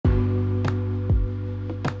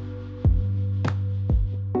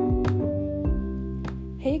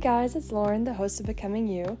Hey guys, it's Lauren, the host of Becoming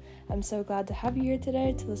You. I'm so glad to have you here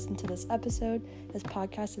today to listen to this episode. This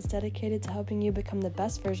podcast is dedicated to helping you become the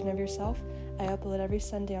best version of yourself. I upload every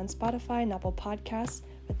Sunday on Spotify and Apple Podcasts.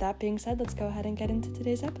 With that being said, let's go ahead and get into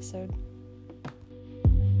today's episode.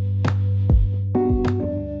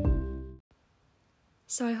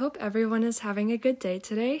 So I hope everyone is having a good day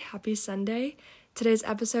today. Happy Sunday. Today's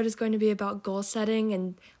episode is going to be about goal setting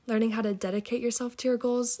and learning how to dedicate yourself to your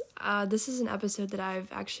goals. This is an episode that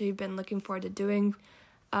I've actually been looking forward to doing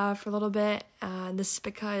for a little bit. This is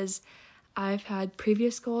because I've had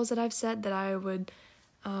previous goals that I've set that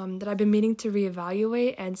I've been meaning to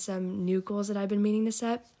reevaluate, and some new goals that I've been meaning to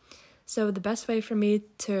set. So the best way for me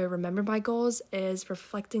to remember my goals is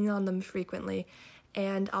reflecting on them frequently,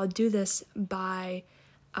 and I'll do this by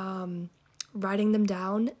writing them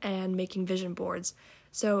down and making vision boards.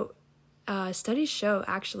 So studies show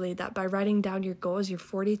actually that by writing down your goals, you're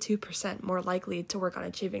 42% more likely to work on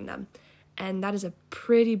achieving them. And that is a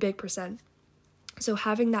pretty big percent. So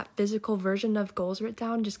having that physical version of goals written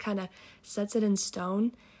down just kind of sets it in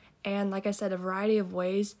stone. And like I said, a variety of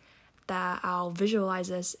ways that I'll visualize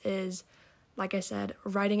this is, like I said,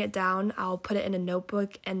 writing it down. I'll put it in a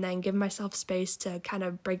notebook and then give myself space to kind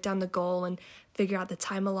of break down the goal and figure out the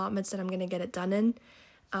time allotments that I'm going to get it done in,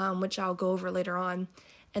 which I'll go over later on.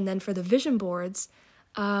 And then for the vision boards,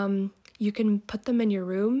 you can put them in your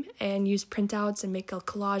room and use printouts and make a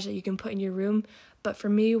collage that you can put in your room. But for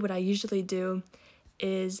me, what I usually do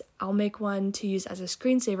is I'll make one to use as a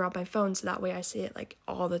screensaver on my phone, so that way I see it like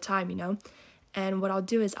all the time, And what I'll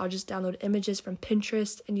do is I'll just download images from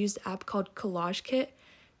Pinterest and use the app called Collage Kit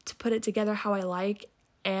to put it together how I like,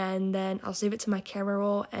 and then I'll save it to my camera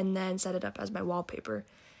roll and then set it up as my wallpaper.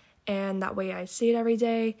 And that way I see it every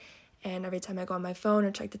day, and every time I go on my phone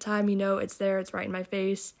or check the time, it's there, it's right in my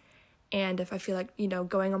face. And if I feel like,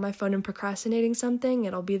 going on my phone and procrastinating something,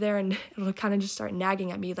 it'll be there and it'll kind of just start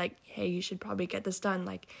nagging at me like, hey, you should probably get this done.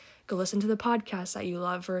 Like, go listen to the podcast that you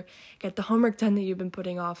love, or get the homework done that you've been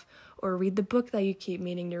putting off, or read the book that you keep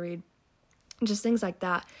meaning to read. Just things like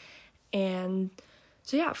that. And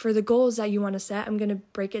so yeah, for the goals that you want to set, I'm going to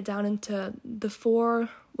break it down into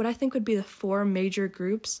what I think would be the four major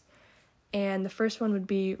groups. And the first one would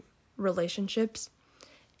be relationships.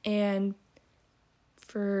 And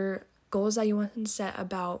for goals that you want to set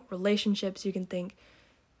about relationships, you can think,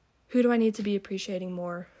 who do I need to be appreciating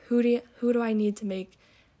more? Who do I need to make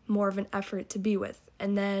more of an effort to be with?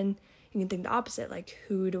 And then you can think the opposite, like,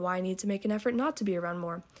 who do I need to make an effort not to be around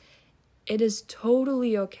more? It is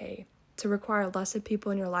totally okay to require less of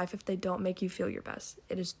people in your life if they don't make you feel your best.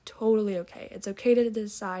 It is totally okay. It's okay to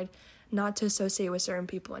decide not to associate with certain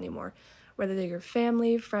people anymore, whether they're your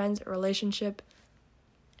family, friends, a relationship,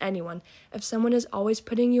 anyone. If someone is always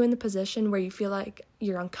putting you in the position where you feel like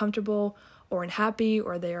you're uncomfortable or unhappy,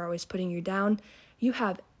 or they are always putting you down, you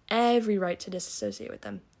have every right to disassociate with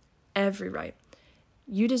them. Every right.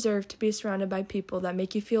 You deserve to be surrounded by people that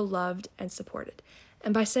make you feel loved and supported.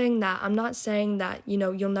 And by saying that, I'm not saying that,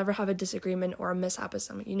 you'll never have a disagreement or a mishap with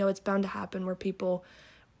someone. It's bound to happen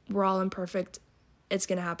we're all imperfect. It's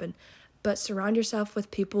going to happen. But surround yourself with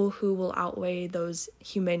people who will outweigh those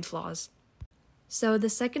humane flaws. So the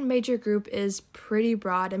second major group is pretty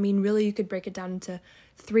broad. Really, you could break it down into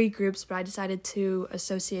 3 groups, but I decided to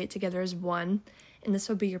associate together as one. And this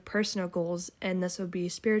would be your personal goals, and this would be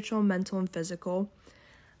spiritual, mental, and physical.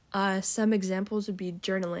 Some examples would be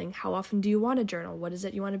journaling. How often do you want to journal? What is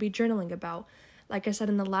it you want to be journaling about? Like I said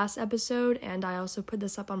in the last episode, and I also put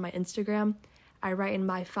this up on my Instagram, I write in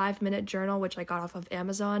my 5-minute journal, which I got off of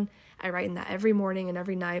Amazon. I write in that every morning and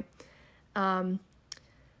every night.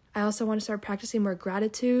 I also want to start practicing more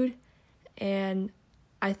gratitude, and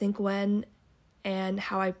I think when and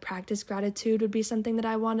how I practice gratitude would be something that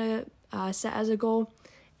I want to set as a goal.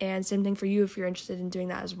 And same thing for you if you're interested in doing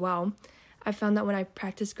that as well. I found that when I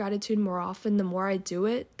practice gratitude more often, the more I do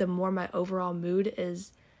it, the more my overall mood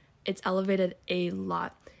it's elevated a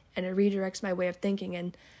lot, and it redirects my way of thinking.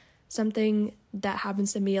 And something that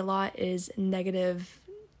happens to me a lot is negative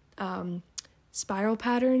spiral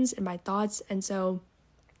patterns in my thoughts. And so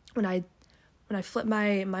when I flip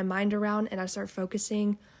my mind around and I start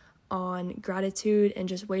focusing on gratitude and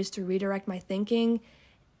just ways to redirect my thinking,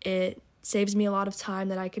 it saves me a lot of time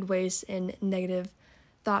that I could waste in negative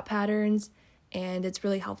thought patterns, and it's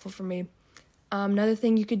really helpful for me. Another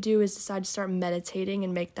thing you could do is decide to start meditating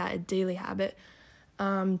and make that a daily habit.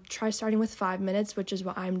 Try starting with 5 minutes, which is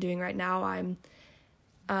what I'm doing right now.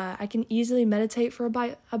 I can easily meditate for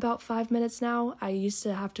about 5 minutes now. I used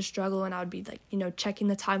to have to struggle, and I would be like, checking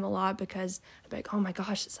the time a lot, because I'd be like, oh my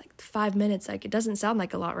gosh, it's like 5 minutes. Like, it doesn't sound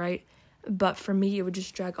like a lot, right? But for me, it would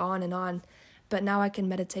just drag on and on. but now I can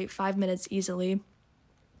meditate 5 minutes easily.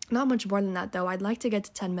 Not much more than that though. I'd like to get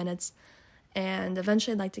to 10 minutes, and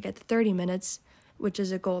eventually I'd like to get to 30 minutes, which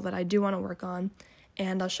is a goal that I do want to work on.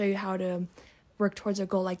 And I'll show you how to work towards a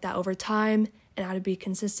goal like that over time and how to be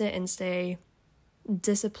consistent and stay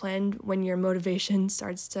disciplined when your motivation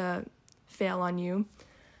starts to fail on you.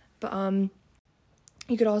 But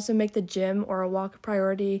you could also make the gym or a walk a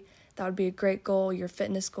priority. That would be a great goal, your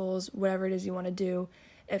fitness goals, whatever it is you want to do.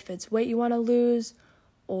 If it's weight you want to lose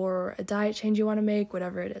or a diet change you want to make,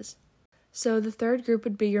 whatever it is. So the third group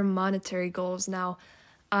would be your monetary goals. Now,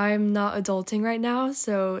 I'm not adulting right now,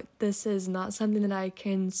 so this is not something that I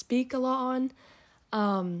can speak a lot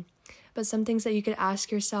on. But some things that you could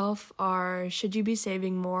ask yourself are, should you be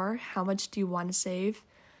saving more? How much do you want to save?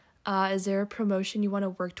 Is there a promotion you want to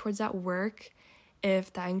work towards at work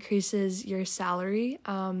if that increases your salary?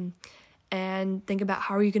 And think about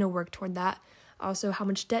how are you going to work toward that. Also, how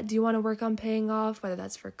much debt do you want to work on paying off, whether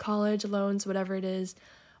that's for college, loans, whatever it is,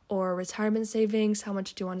 or retirement savings. How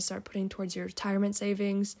much do you want to start putting towards your retirement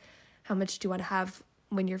savings? How much do you want to have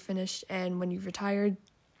when you're finished and when you've retired?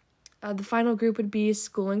 The final group would be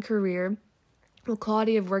school and career. What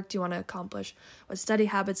quality of work do you want to accomplish? What study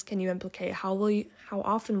habits can you implicate? How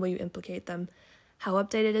often will you implicate them? How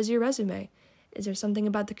updated is your resume? Is there something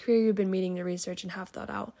about the career you've been meaning to research and have thought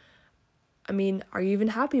out? I mean, are you even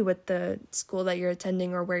happy with the school that you're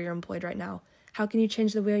attending or where you're employed right now? How can you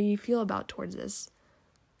change the way you feel about towards this?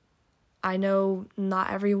 I know not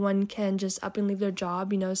everyone can just up and leave their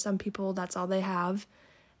job. Some people, that's all they have.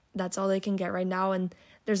 That's all they can get right now, and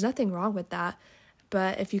there's nothing wrong with that.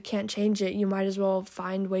 But if you can't change it, you might as well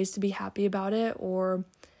find ways to be happy about it or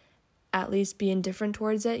at least be indifferent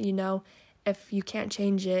towards it. If you can't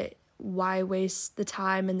change it, why waste the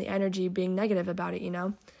time and the energy being negative about it,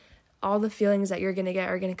 All the feelings that you're going to get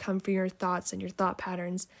are going to come from your thoughts and your thought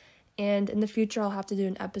patterns. And in the future, I'll have to do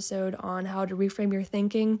an episode on how to reframe your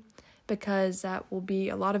thinking, because that will be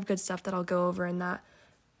a lot of good stuff that I'll go over in that.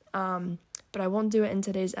 But I won't do it in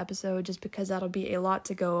today's episode just because that'll be a lot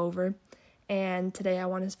to go over. And today I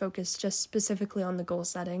want to focus just specifically on the goal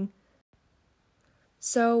setting.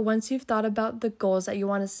 So once you've thought about the goals that you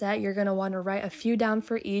want to set, you're going to want to write a few down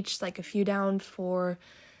for each, like a few down for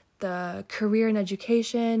the career and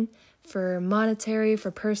education, for monetary,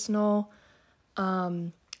 for personal.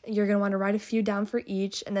 You're going to want to write a few down for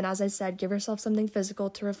each. And then, as I said, give yourself something physical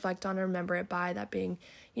to reflect on and remember it by, that being,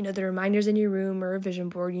 the reminders in your room or a vision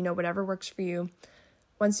board, whatever works for you.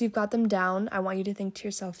 Once you've got them down, I want you to think to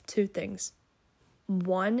yourself two things.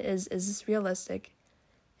 One is this realistic?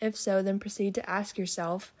 If so, then proceed to ask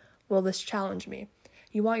yourself, will this challenge me?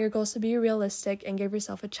 You want your goals to be realistic and give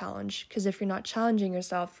yourself a challenge, because if you're not challenging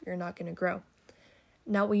yourself, you're not going to grow.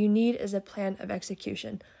 Now, what you need is a plan of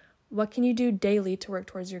execution. What can you do daily to work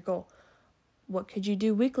towards your goal? What could you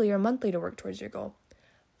do weekly or monthly to work towards your goal?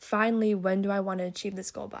 Finally, when do I want to achieve this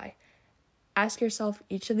goal by? Ask yourself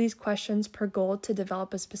each of these questions per goal to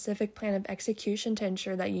develop a specific plan of execution to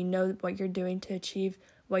ensure that you know what you're doing to achieve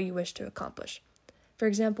what you wish to accomplish. For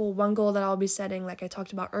example, one goal that I'll be setting, like I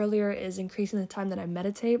talked about earlier, is increasing the time that I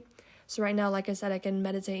meditate. So right now, like I said, I can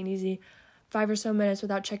meditate in easy 5 or so minutes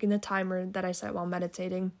without checking the timer that I set while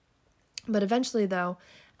meditating. But eventually, though,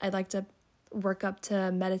 I'd like to work up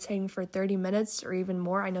to meditating for 30 minutes or even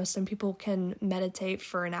more. I know some people can meditate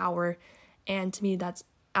for an hour, and to me that's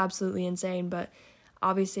absolutely insane, but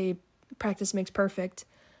obviously practice makes perfect.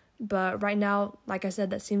 But right now, like I said,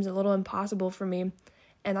 that seems a little impossible for me,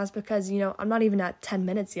 and that's because, I'm not even at 10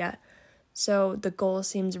 minutes yet, so the goal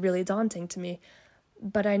seems really daunting to me.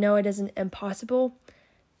 But I know it isn't impossible.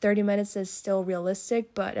 30 minutes is still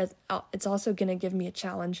realistic, but it's also going to give me a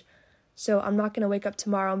challenge. So I'm not going to wake up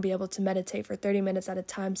tomorrow and be able to meditate for 30 minutes at a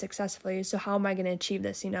time successfully. So how am I going to achieve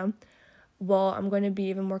this, Well, I'm going to be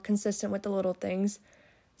even more consistent with the little things.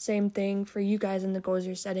 Same thing for you guys in the goals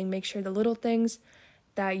you're setting. Make sure the little things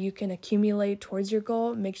that you can accumulate towards your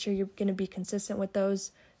goal, make sure you're going to be consistent with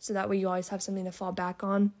those so that way you always have something to fall back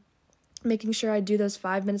on. Making sure I do those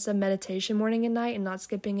 5 minutes of meditation morning and night and not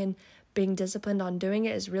skipping and being disciplined on doing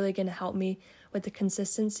it is really going to help me with the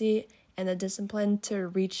consistency and the discipline to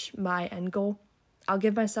reach my end goal. I'll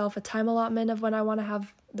give myself a time allotment of when I want to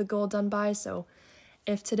have the goal done by. So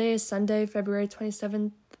if today is Sunday, February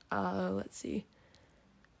 27th, I'll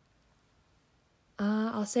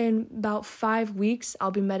say in about 5 weeks,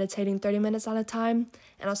 I'll be meditating 30 minutes at a time,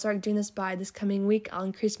 and I'll start doing this by this coming week. I'll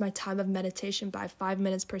increase my time of meditation by 5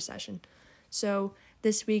 minutes per session. So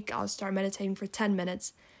this week, I'll start meditating for 10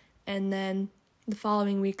 minutes, and then the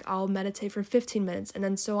following week, I'll meditate for 15 minutes, and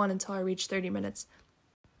then so on until I reach 30 minutes.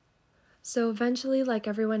 So eventually, like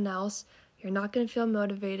everyone else, You're not going to feel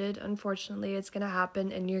motivated. Unfortunately, it's going to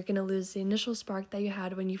happen, and you're going to lose the initial spark that you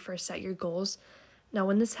had when you first set your goals. Now,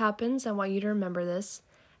 when this happens, I want you to remember this,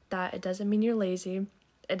 that it doesn't mean you're lazy.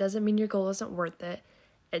 It doesn't mean your goal isn't worth it.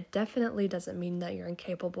 It definitely doesn't mean that you're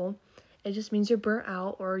incapable. It just means you're burnt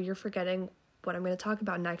out or you're forgetting what I'm going to talk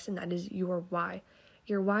about next, and that is your why.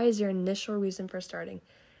 Your why is your initial reason for starting.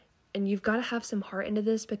 And you've got to have some heart into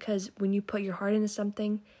this, because when you put your heart into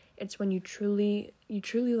something, it's when you truly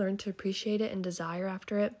learn to appreciate it and desire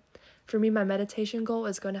after it. For me, my meditation goal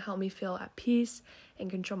is going to help me feel at peace and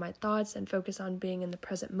control my thoughts and focus on being in the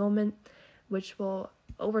present moment, which will,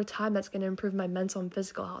 over time, that's going to improve my mental and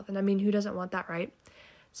physical health. And I mean, who doesn't want that, right?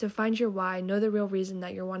 So find your why, know the real reason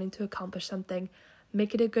that you're wanting to accomplish something,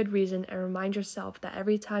 make it a good reason, and remind yourself that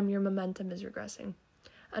every time your momentum is regressing.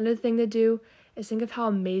 Another thing to do is think of how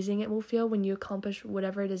amazing it will feel when you accomplish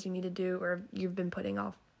whatever it is you need to do or you've been putting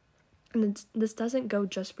off. And this doesn't go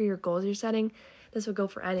just for your goals you're setting. This will go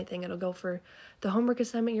for anything. It'll go for the homework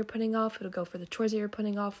assignment you're putting off. It'll go for the chores that you're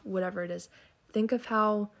putting off, whatever it is. Think of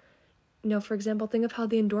how, for example, think of how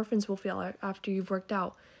the endorphins will feel after you've worked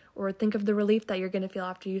out. Or think of the relief that you're going to feel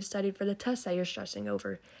after you've studied for the test that you're stressing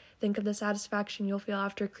over. Think of the satisfaction you'll feel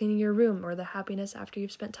after cleaning your room, or the happiness after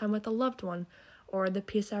you've spent time with a loved one, or the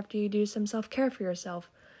peace after you do some self-care for yourself.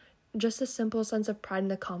 Just a simple sense of pride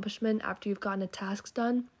and accomplishment after you've gotten a task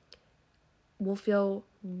done will feel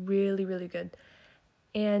really, really good.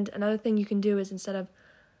 And another thing you can do is, instead of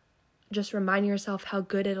just reminding yourself how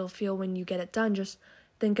good it'll feel when you get it done, just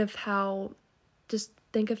think of how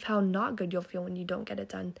not good you'll feel when you don't get it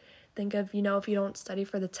done. Think of, if you don't study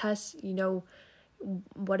for the test,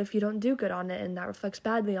 what if you don't do good on it and that reflects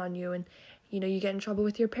badly on you, and you get in trouble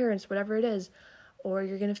with your parents, whatever it is, or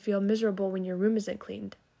you're going to feel miserable when your room isn't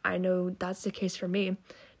cleaned. I know that's the case for me.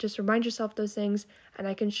 Just remind yourself those things, and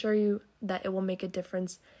I can assure you that it will make a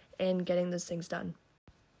difference in getting those things done.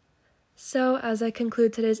 So as I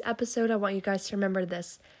conclude today's episode, I want you guys to remember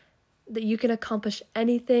this, that you can accomplish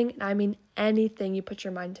anything, and I mean anything you put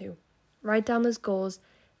your mind to. Write down those goals,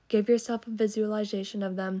 give yourself a visualization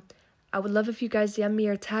of them. I would love if you guys DM me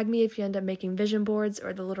or tag me if you end up making vision boards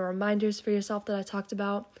or the little reminders for yourself that I talked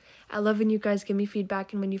about. I love when you guys give me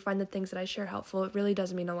feedback and when you find the things that I share helpful. It really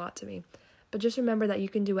does mean a lot to me. But just remember that you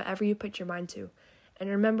can do whatever you put your mind to. And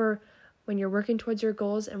remember, when you're working towards your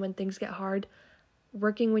goals and when things get hard,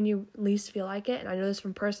 working when you least feel like it, and I know this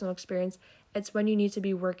from personal experience, it's when you need to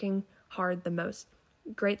be working hard the most.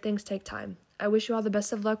 Great things take time. I wish you all the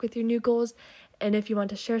best of luck with your new goals, and if you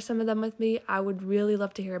want to share some of them with me, I would really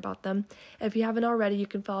love to hear about them. If you haven't already, you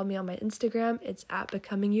can follow me on my Instagram. It's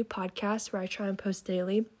 @BecomingYouPodcast, where I try and post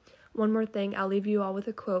daily. One more thing, I'll leave you all with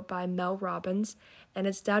a quote by Mel Robbins, and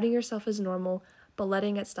it's, doubting yourself is normal, but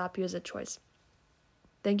letting it stop you is a choice.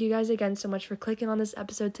 Thank you guys again so much for clicking on this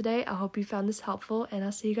episode today. I hope you found this helpful, and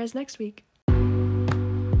I'll see you guys next week.